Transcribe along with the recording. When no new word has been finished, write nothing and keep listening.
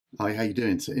Hi, how you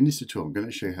doing? So in this tutorial, I'm going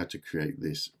to show you how to create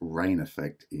this rain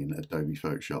effect in Adobe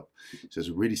Photoshop. So it's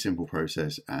a really simple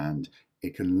process and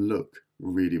it can look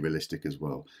really realistic as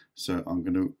well. So I'm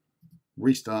going to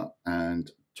restart and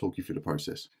talk you through the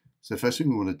process. So first thing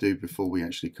we want to do before we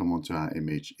actually come onto our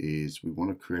image is we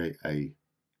want to create a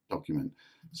document.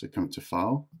 So come to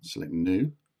File, select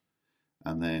New,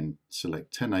 and then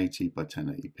select 1080 by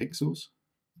 1080 pixels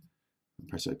and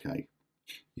press OK.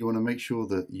 You want to make sure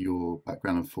that your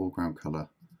background and foreground color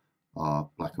are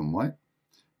black and white,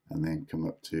 and then come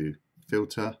up to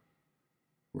Filter,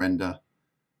 Render,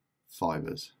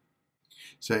 Fibers.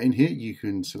 So in here you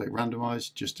can select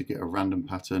Randomize just to get a random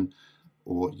pattern,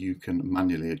 or you can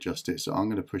manually adjust it. So I'm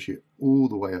going to push it all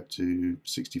the way up to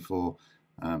 64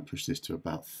 and push this to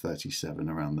about 37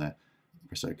 around there.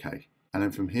 Press OK. And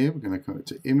then from here we're going to come up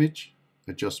to Image,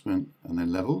 Adjustment, and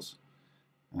then Levels.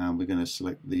 And we're going to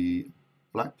select the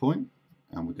black point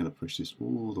and we're going to push this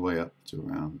all the way up to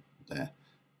around there.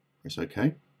 Press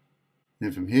OK.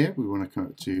 Then from here we want to come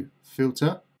up to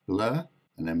Filter, Blur,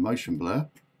 and then Motion Blur.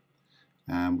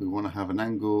 And we want to have an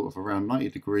angle of around 90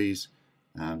 degrees,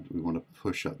 and we want to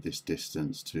push up this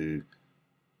distance to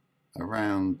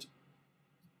around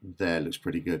there. Looks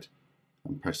pretty good.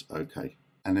 And press OK.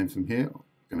 And then from here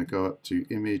we're going to go up to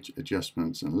Image,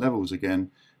 Adjustments, and Levels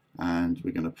again, and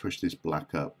we're going to push this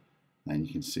black up. And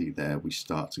you can see there we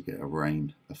start to get a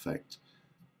rain effect.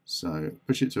 So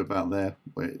push it to about there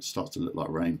where it starts to look like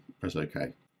rain, press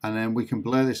OK. And then we can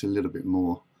blur this a little bit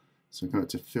more. So go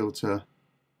to Filter,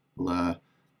 Blur,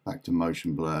 back to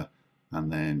Motion Blur,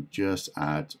 and then just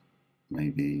add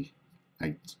maybe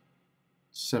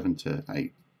 7 to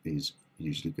 8 is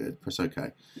usually good. Press OK.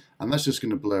 And that's just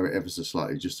going to blur it ever so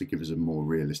slightly just to give us a more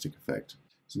realistic effect.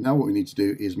 So now what we need to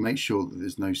do is make sure that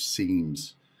there's no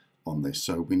seams on this.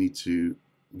 So we need to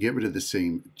get rid of the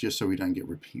seam just so we don't get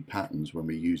repeat patterns when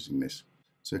we're using this.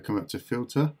 So come up to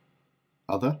Filter,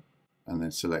 Other, and then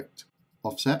select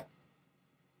Offset.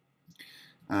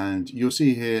 And you'll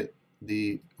see here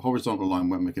the horizontal line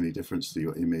won't make any difference to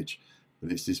your image,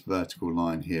 but it's this vertical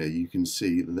line here. You can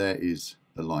see there is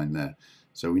the line there.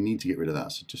 So we need to get rid of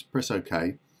that. So just press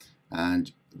OK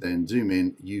and then zoom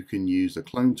in. You can use a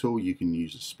clone tool, you can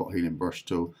use a spot healing brush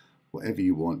tool, whatever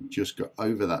you want. Just go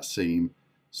over that seam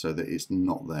so that it's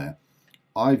not there.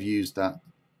 I've used that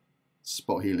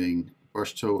spot healing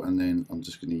brush tool, and then I'm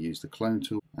just going to use the clone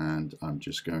tool, and I'm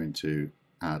just going to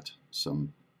add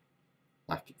some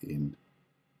back in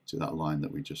to that line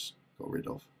that we just got rid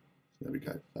of. There we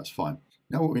go, that's fine.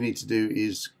 Now what we need to do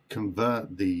is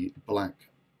convert the black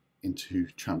into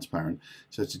transparent.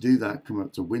 So to do that, come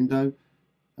up to Window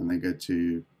and then go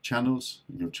to Channels,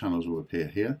 and your channels will appear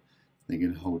here. Then you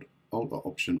can hold Alt or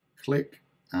Option, click,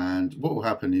 and what will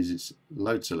happen is it's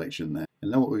load selection there.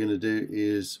 And now what we're going to do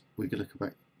is we're going to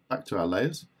come back to our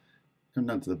layers, come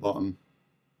down to the bottom,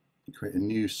 and create a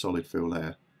new solid fill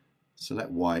layer,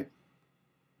 select white,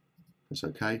 press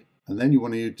OK, and then you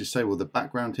want to disable the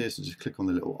background here, so just click on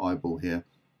the little eyeball here,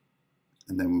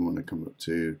 and then we want to come up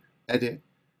to Edit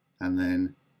and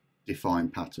then Define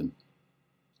Pattern.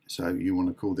 So you want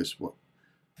to call this what?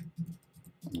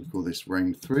 I'm going to call this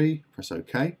Rain 3, press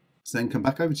OK. So then come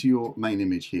back over to your main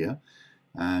image here,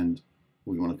 and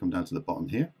we want to come down to the bottom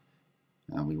here,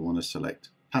 and we want to select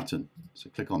Pattern.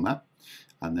 So click on that,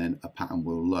 and then a pattern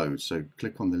will load. So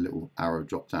click on the little arrow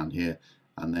drop down here,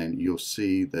 and then you'll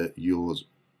see that yours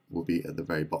will be at the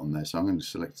very bottom there. So I'm going to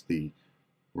select the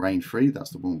Rain 3, that's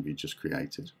the one we just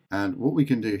created. And what we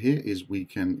can do here is we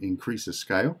can increase the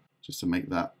scale just to make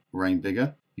that rain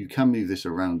bigger. You can move this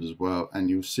around as well, and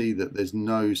you'll see that there's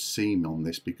no seam on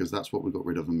this because that's what we got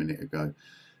rid of a minute ago.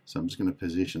 So I'm just going to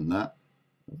position that,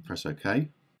 press OK,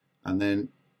 and then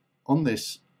on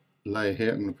this layer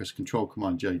here I'm going to press Control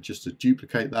Command J just to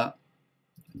duplicate that,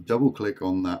 double click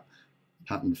on that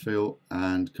pattern fill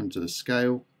and come to the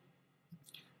scale,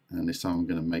 and this time I'm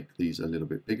going to make these a little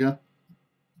bit bigger,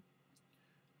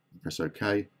 press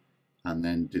OK, and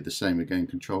then do the same again,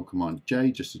 Control Command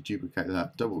J just to duplicate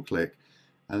that, double click.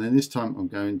 And then this time I'm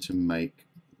going to make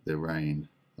the rain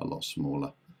a lot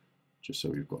smaller, just so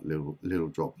we've got little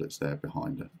droplets there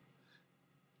behind it.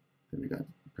 There we go,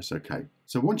 press OK.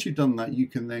 So once you've done that, you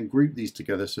can then group these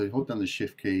together. So hold down the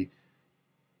Shift key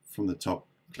from the top,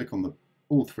 click on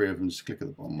all three of them, just click at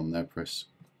the bottom on there, press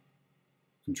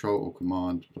Control or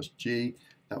Command plus G.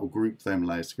 That will group them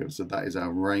layers together. So that is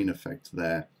our rain effect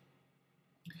there.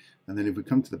 And then if we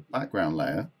come to the background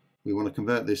layer, we want to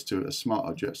convert this to a smart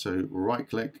object, so right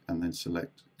click and then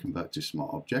select Convert to Smart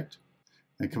Object.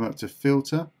 Then come up to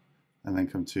Filter and then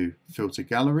come to Filter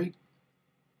Gallery.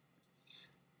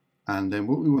 And then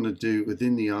what we want to do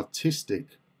within the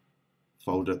artistic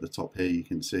folder at the top here, you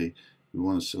can see we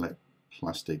want to select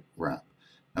plastic wrap.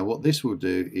 Now what this will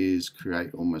do is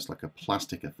create almost like a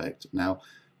plastic effect. Now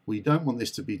we don't want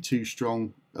this to be too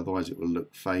strong, otherwise it will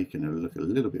look fake and it will look a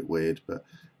little bit weird, but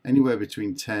anywhere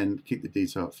between 10, keep the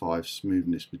detail at 5,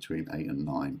 smoothness between 8 and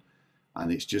 9.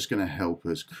 And it's just going to help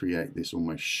us create this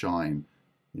almost shine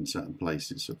in certain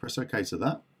places. So press OK to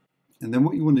that. And then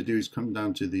what you want to do is come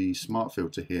down to the smart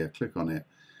filter here, click on it.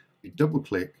 You double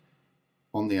click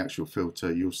on the actual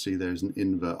filter, you'll see there's an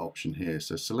invert option here.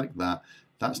 So select that.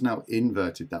 That's now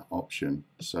inverted that option.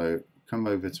 So come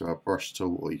over to our brush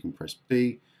tool, or you can press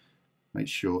B. Make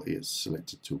sure it's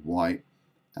selected to white.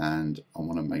 And I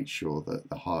want to make sure that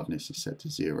the hardness is set to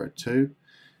 0.2.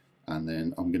 And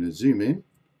then I'm going to zoom in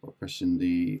by pressing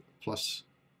the plus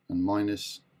and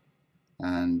minus.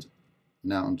 And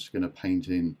now I'm just going to paint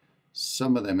in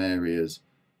some of them areas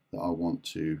that I want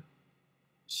to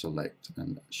select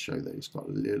and show that it's got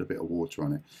a little bit of water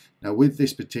on it. Now with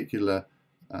this particular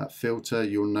filter,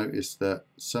 you'll notice that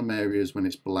some areas when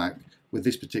it's black, with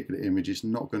this particular image, it's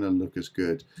not going to look as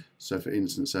good. So for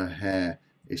instance, her hair,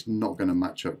 it's not going to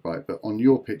match up right, but on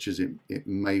your pictures it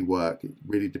may work. It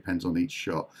really depends on each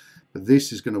shot, but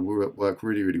this is going to work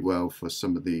really, really well for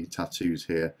some of the tattoos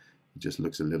here. It just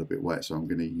looks a little bit wet, so I'm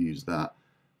going to use that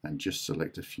and just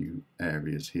select a few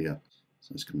areas here. So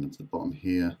let's come down to the bottom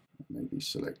here, maybe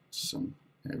select some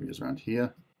areas around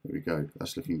here. There we go,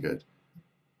 that's looking good.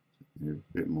 Move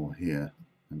a bit more here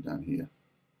and down here.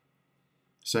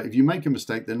 So if you make a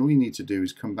mistake, then all you need to do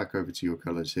is come back over to your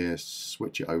colors here,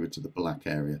 switch it over to the black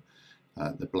area,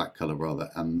 the black color rather,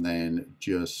 and then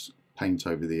just paint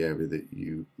over the area that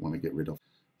you want to get rid of.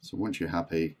 So once you're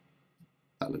happy,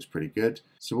 that looks pretty good.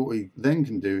 So what we then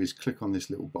can do is click on this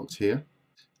little box here,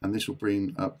 and this will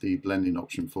bring up the blending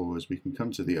option for us. We can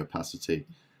come to the opacity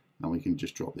and we can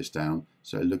just drop this down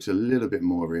so it looks a little bit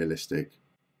more realistic.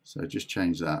 So just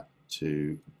change that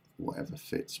to whatever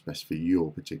fits best for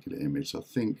your particular image. So I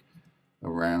think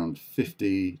around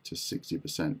 50 to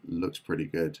 60% looks pretty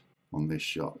good on this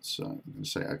shot. So I'm going to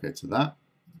say OK to that.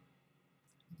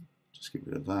 Just get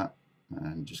rid of that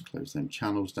and just close them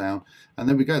channels down, and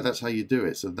there we go. That's how you do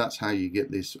it. So that's how you get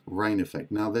this rain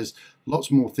effect. Now there's lots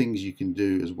more things you can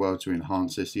do as well to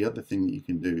enhance this. The other thing that you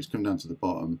can do is come down to the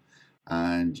bottom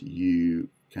and you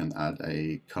can add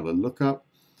a color lookup.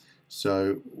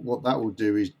 So what that will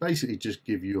do is basically just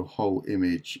give your whole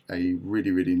image a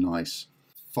really, really nice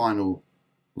final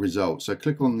result. So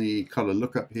click on the color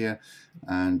lookup here,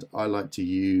 and I like to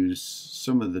use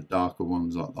some of the darker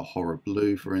ones like the horror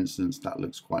blue, for instance. That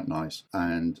looks quite nice,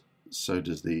 and so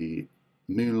does the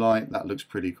moonlight. That looks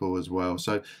pretty cool as well.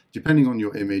 So depending on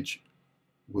your image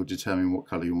will determine what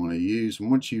color you want to use,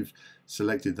 and once you've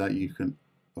selected that, you can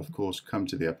of course come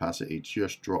to the opacity,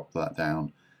 just drop that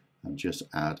down and just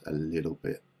add a little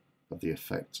bit of the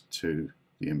effect to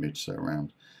the image. So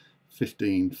around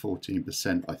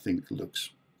 15–14% I think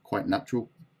looks quite natural.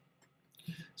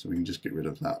 So we can just get rid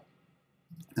of that.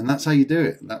 And that's how you do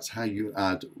it. That's how you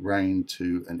add rain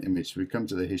to an image. So we come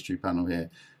to the history panel here,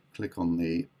 click on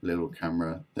the little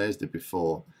camera. There's the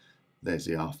before, there's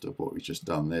the after of what we've just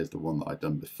done. There's the one that I've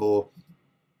done before.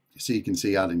 So you can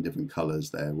see adding different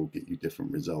colors there will get you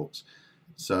different results.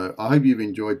 So I hope you've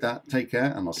enjoyed that. Take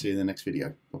care, and I'll see you in the next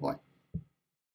video. Bye-bye.